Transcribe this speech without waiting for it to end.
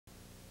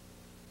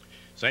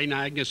St.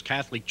 Agnes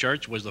Catholic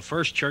Church was the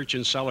first church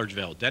in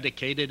Sellersville,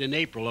 dedicated in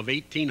April of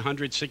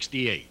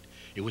 1868.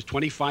 It was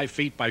 25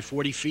 feet by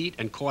 40 feet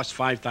and cost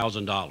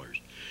 $5,000.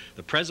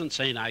 The present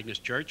St. Agnes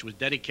Church was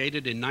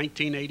dedicated in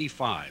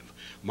 1985.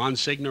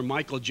 Monsignor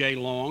Michael J.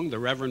 Long, the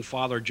Reverend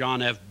Father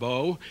John F.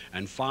 Bowe,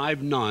 and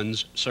 5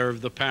 nuns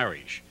served the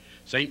parish.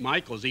 St.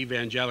 Michael's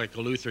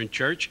Evangelical Lutheran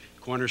Church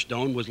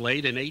cornerstone was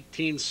laid in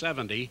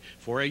 1870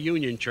 for a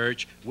union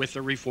church with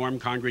the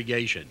Reformed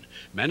congregation.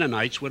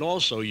 Mennonites would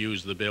also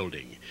use the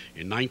building.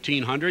 In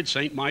 1900,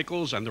 St.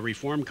 Michael's and the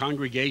Reformed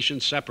congregation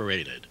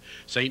separated.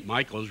 St.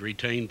 Michael's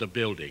retained the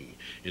building.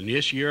 In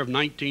this year of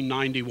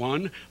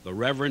 1991, the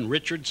Reverend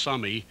Richard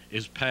Summey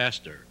is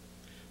pastor.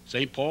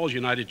 St. Paul's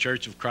United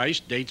Church of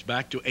Christ dates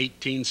back to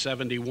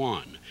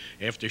 1871.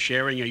 After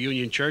sharing a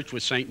union church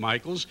with St.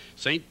 Michael's,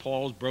 St.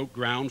 Paul's broke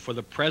ground for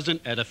the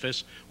present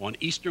edifice on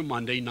Easter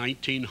Monday,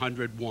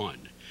 1901.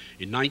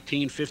 In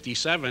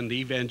 1957, the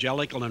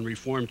Evangelical and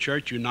Reformed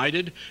Church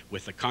united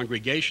with the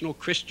Congregational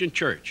Christian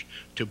Church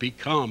to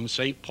become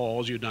St.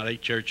 Paul's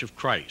United Church of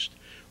Christ.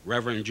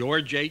 Reverend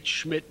George H.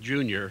 Schmidt,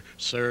 Jr.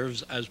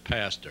 serves as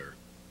pastor.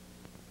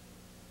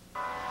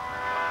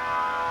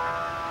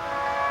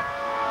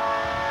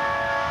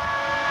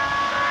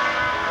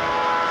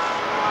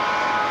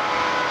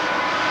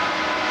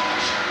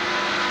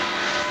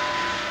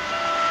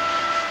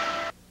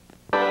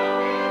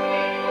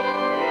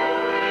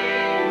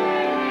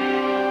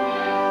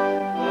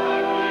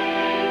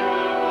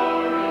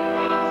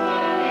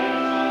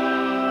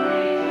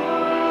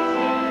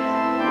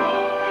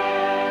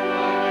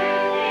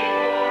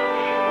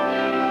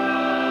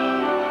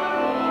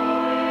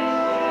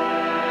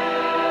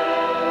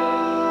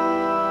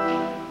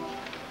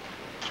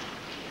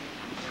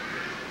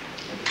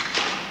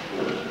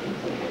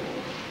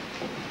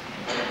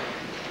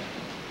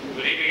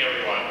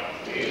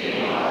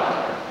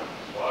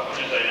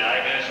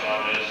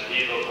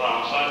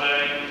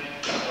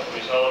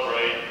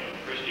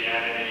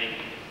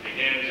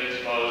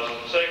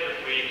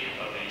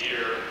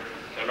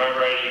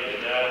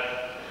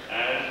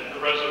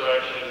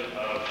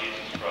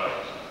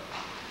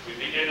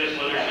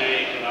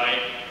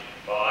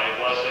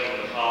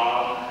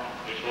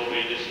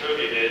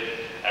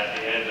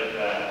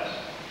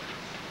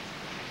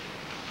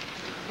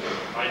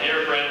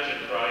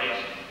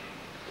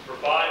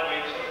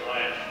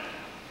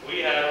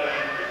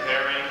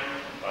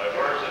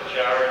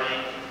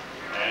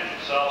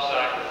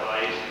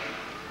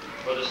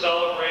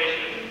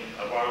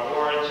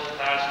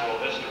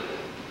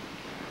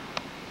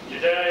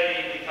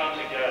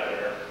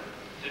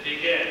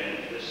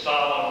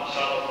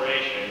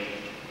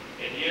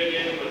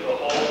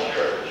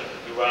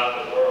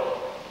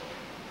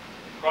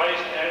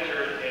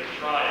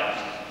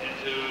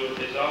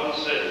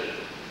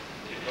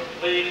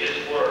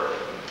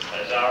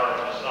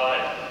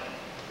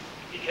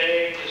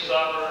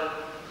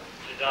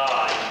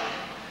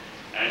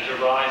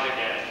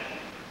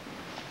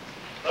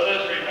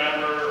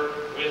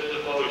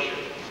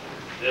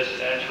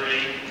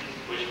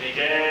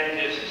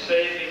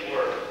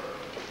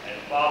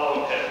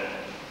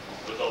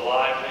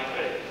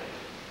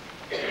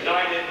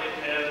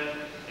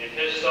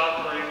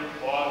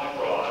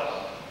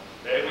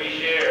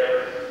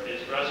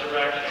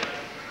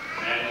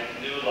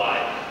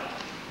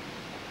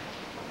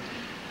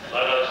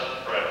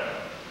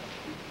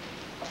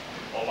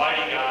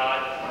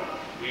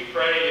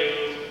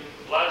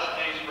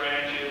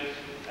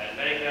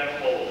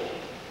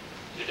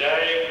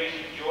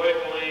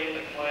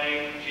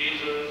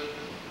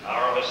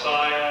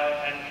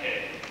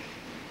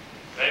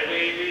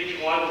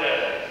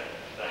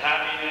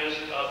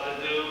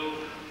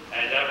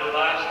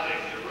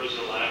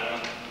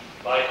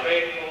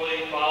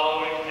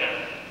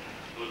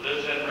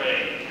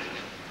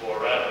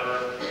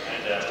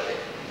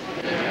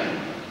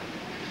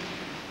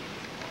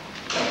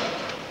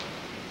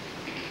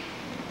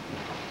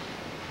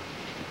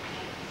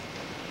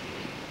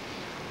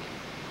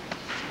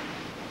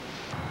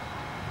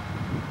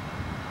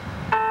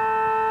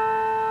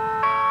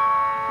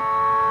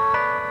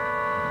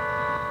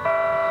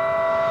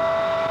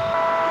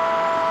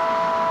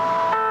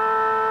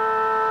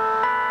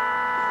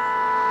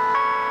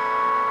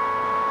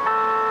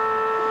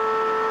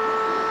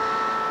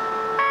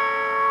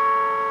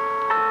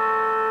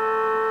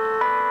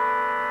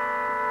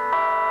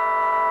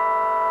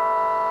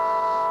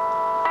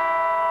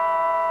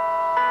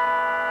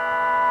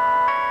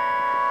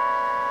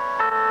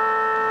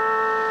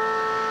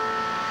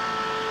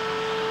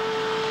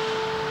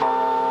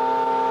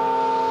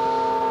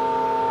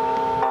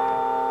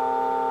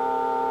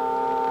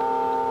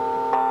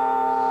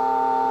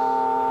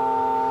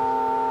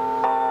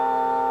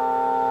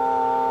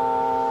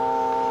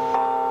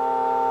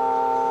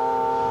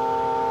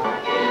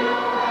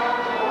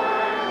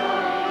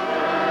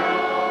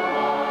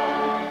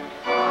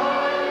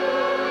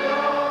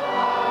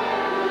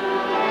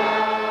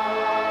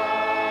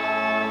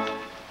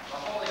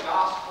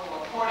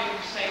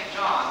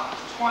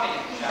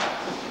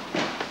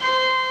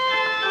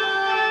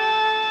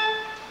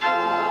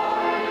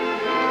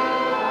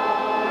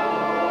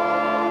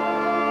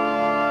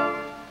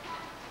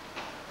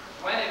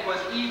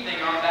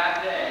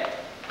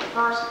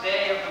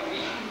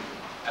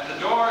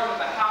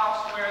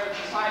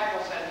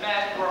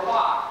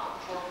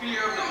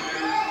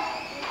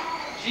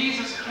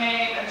 Jesus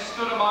came and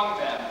stood among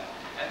them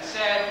and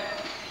said,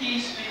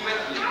 "Peace be with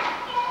you."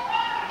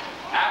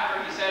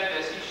 After he said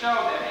this, he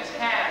showed them his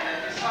hand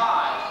and his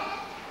side.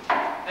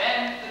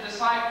 Then the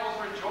disciples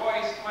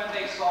rejoiced when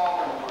they saw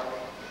the Lord.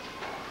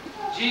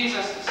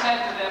 Jesus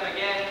said to them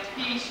again,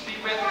 "Peace be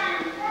with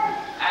you.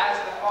 As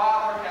the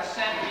Father has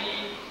sent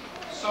me,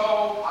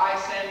 so I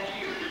send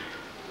you."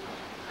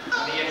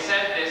 When he had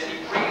said this,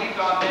 he breathed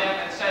on them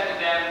and said to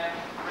them,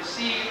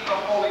 "Receive the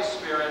Holy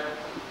Spirit.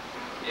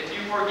 If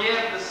you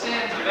forgive the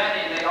sins of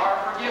any, they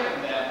are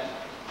forgiven them.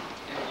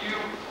 If you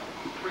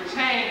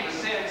retain the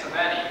sins of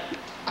any,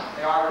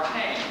 they are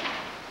retained."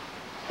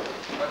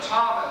 But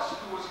Thomas,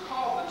 who was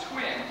called the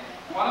twin,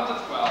 one of the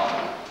 12,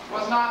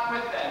 was not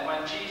with them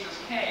when Jesus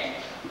came.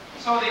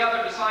 So the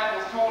other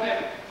disciples told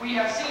him, "We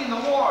have seen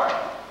the Lord."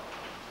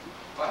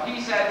 But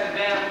he said to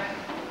them,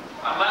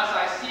 "Unless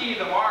I see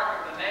the mark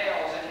of the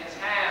nails in his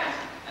hands,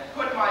 and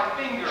put my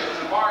finger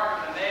in the mark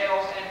of the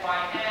nails, and my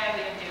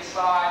hand in his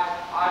side,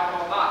 I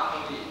will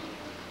not believe."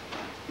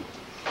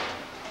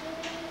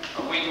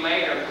 A week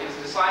later, his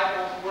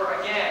disciples were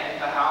again in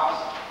the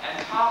house,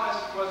 and Thomas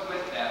was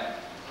with them.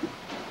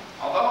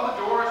 Although the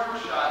doors were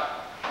shut,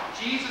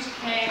 Jesus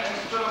came and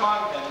stood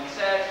among them and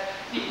said,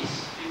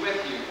 "Peace be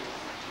with you."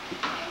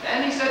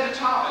 Then he said to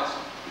Thomas,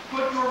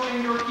 "Put your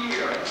finger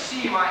here and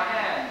see my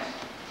hands.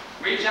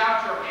 Reach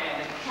out your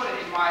hand and put it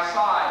in my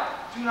side.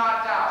 Do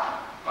not doubt,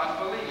 but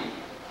believe."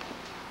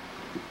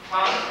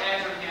 Thomas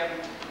answered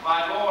him,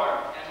 "My Lord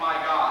and my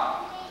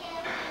God."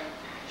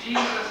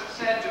 Jesus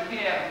said to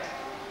him,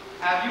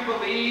 "Have you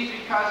believed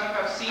because you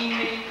have seen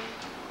me?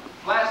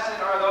 Blessed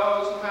are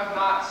those who have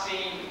not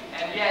seen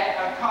and yet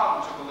have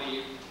come to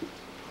believe."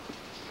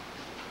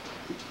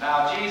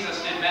 Now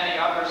Jesus did many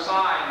other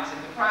signs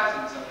in the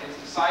presence of his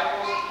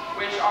disciples,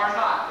 which are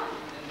not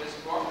written in this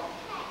book.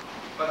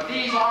 But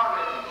these are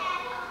written,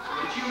 so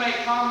that you may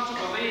come to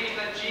believe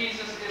that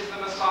Jesus is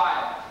the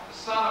Messiah, the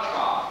Son of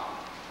God,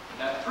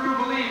 and that through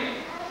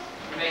believing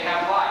you may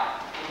have life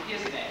in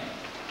his name.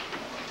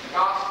 The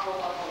Gospel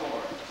of the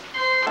Lord.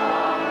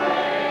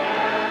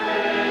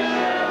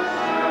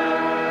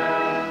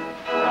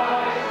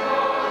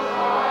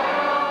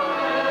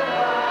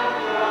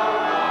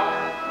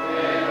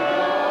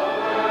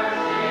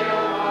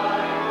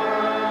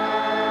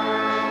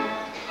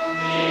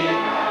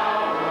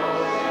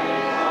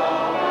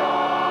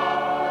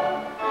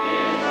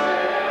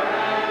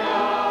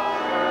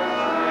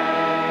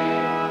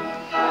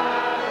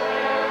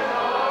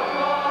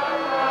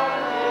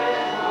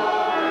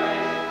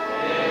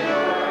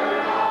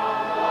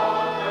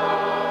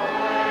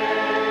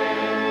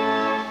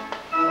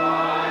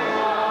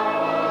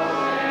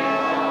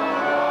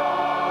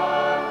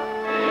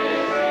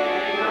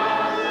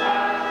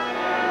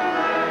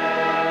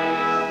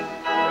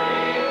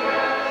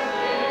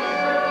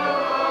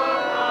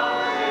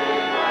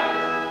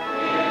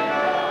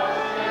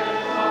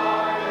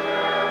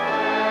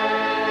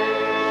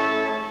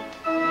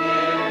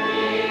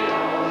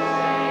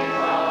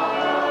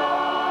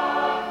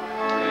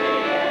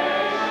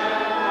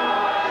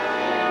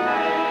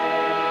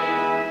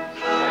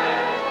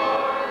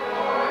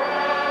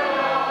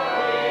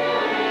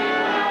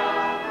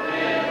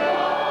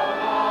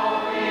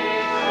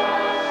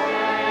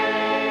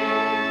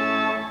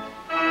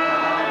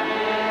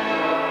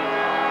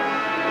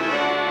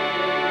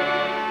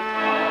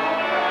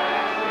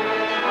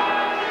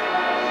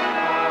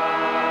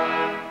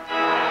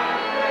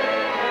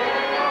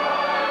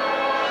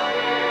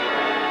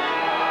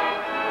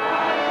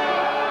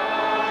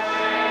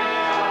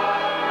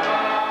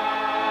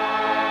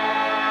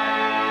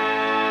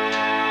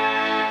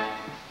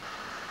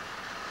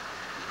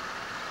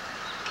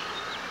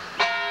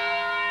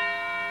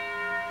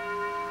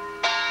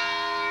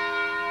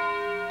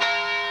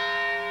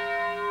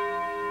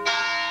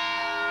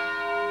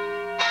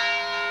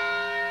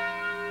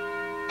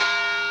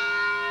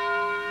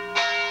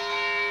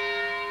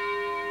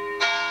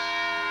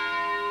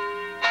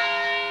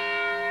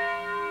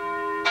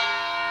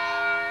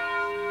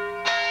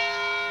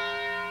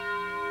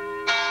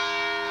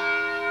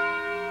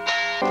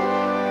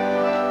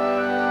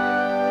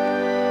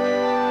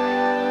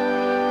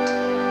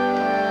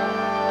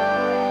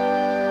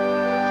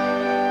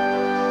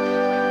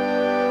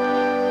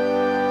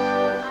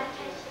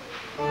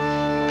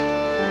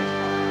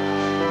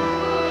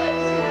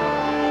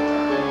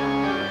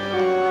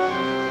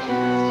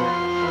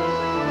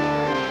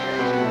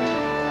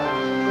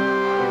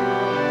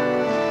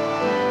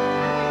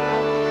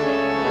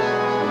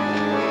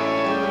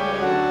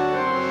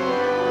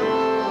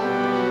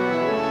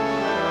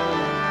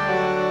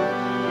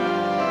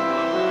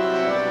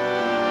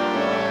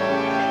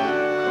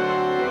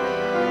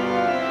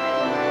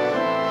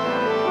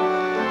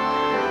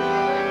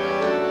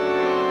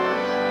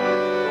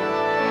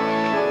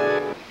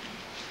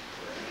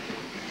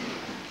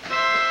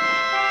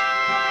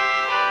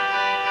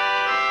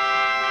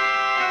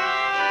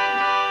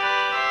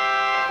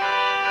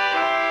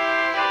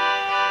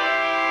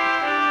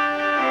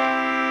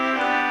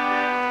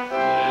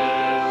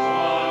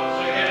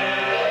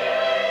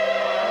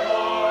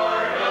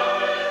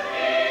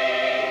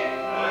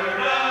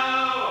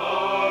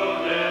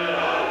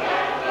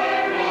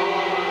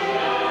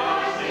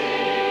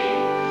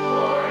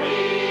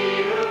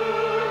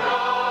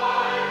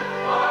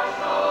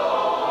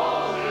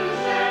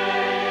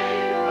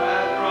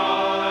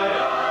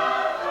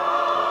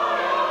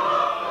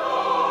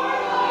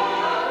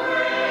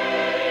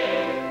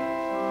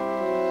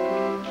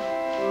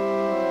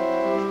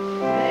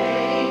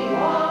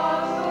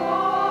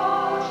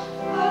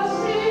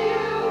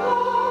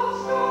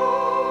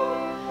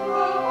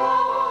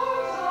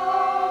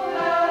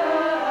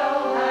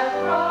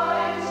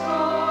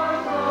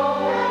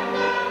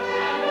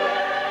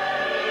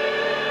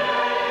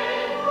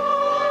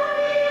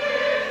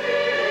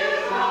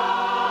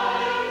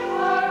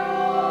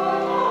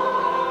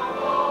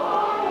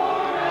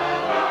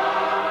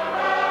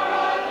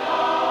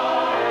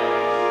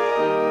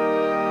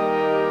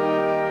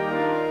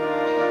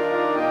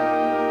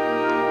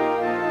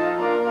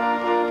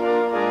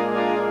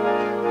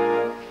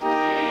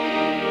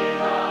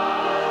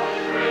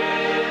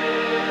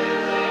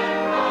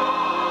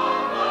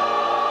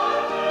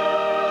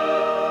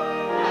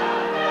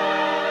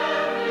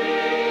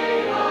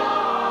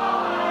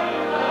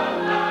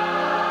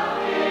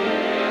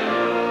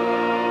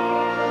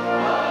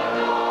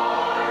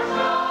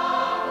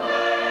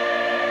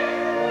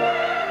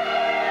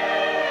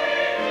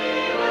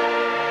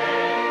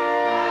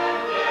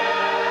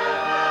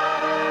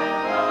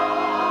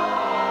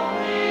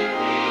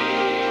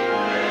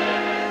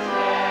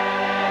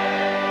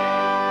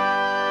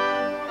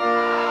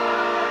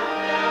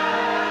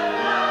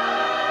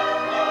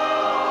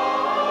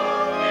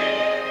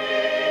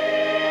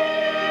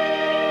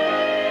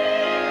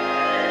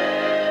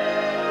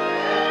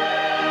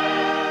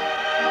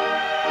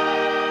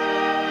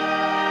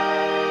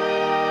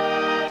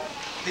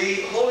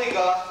 The Holy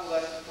Gospel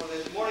lesson for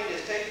this morning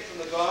is taken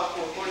from the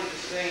Gospel according to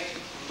St.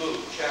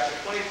 Luke, chapter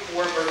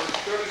 24, verses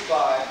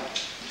 35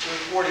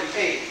 through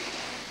 48.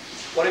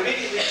 What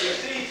immediately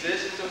precedes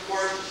this is, of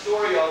course, the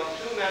story of the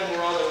two men who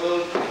were on the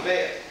road to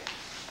Emmaus,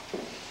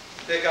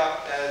 pick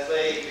up as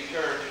they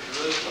return to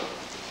Jerusalem.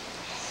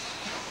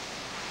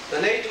 Then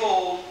they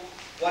told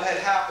what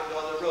had happened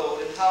on the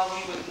road and how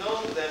he was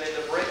known to them in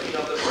the breaking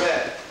of the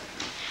bread.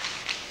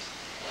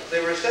 As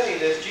they were saying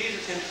this,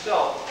 Jesus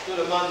himself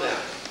stood among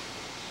them.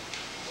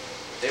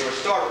 They were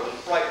startled and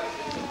frightened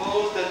and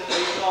supposed that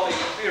they saw a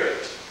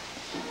spirit.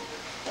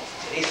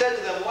 And he said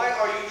to them, "Why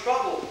are you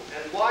troubled?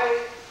 And why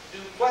do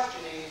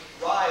questionings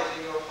rise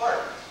in your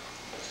heart?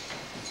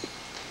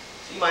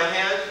 See my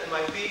hands and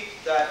my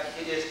feet, that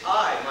it is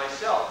I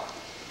myself.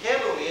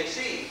 Handle me and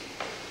see.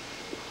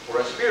 For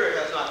a spirit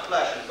has not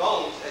flesh and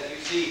bones, as you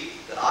see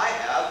that I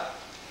have."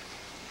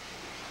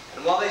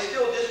 And while they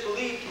still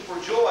disbelieved for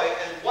joy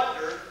and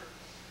wonder,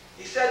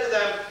 he said to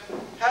them,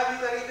 "Have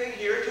you anything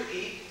here to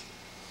eat?"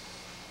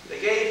 They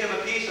gave him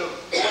a piece of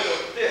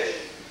boiled fish,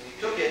 and he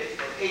took it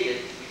and ate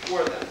it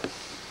before them.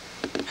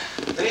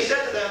 Then he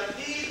said to them,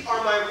 "These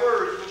are my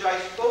words which I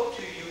spoke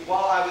to you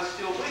while I was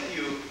still with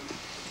you,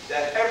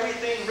 that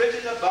everything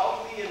written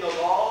about me in the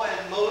law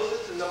and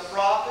Moses and the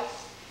prophets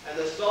and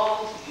the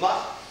Psalms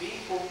must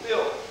be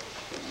fulfilled."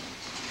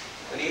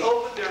 And he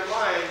opened their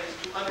minds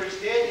to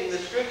understanding the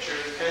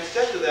Scriptures and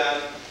said to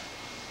them,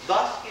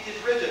 "Thus it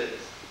is written,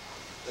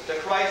 that the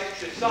Christ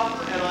should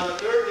suffer and on the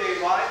third day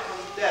rise from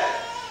the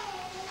dead,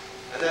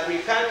 and that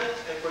repentance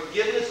and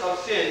forgiveness of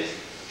sins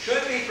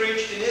should be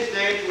preached in his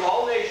name to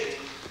all nations,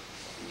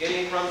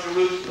 beginning from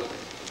Jerusalem.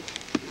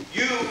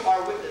 You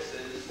are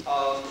witnesses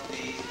of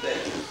these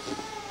things."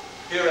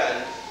 Here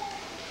ends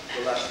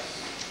the lesson.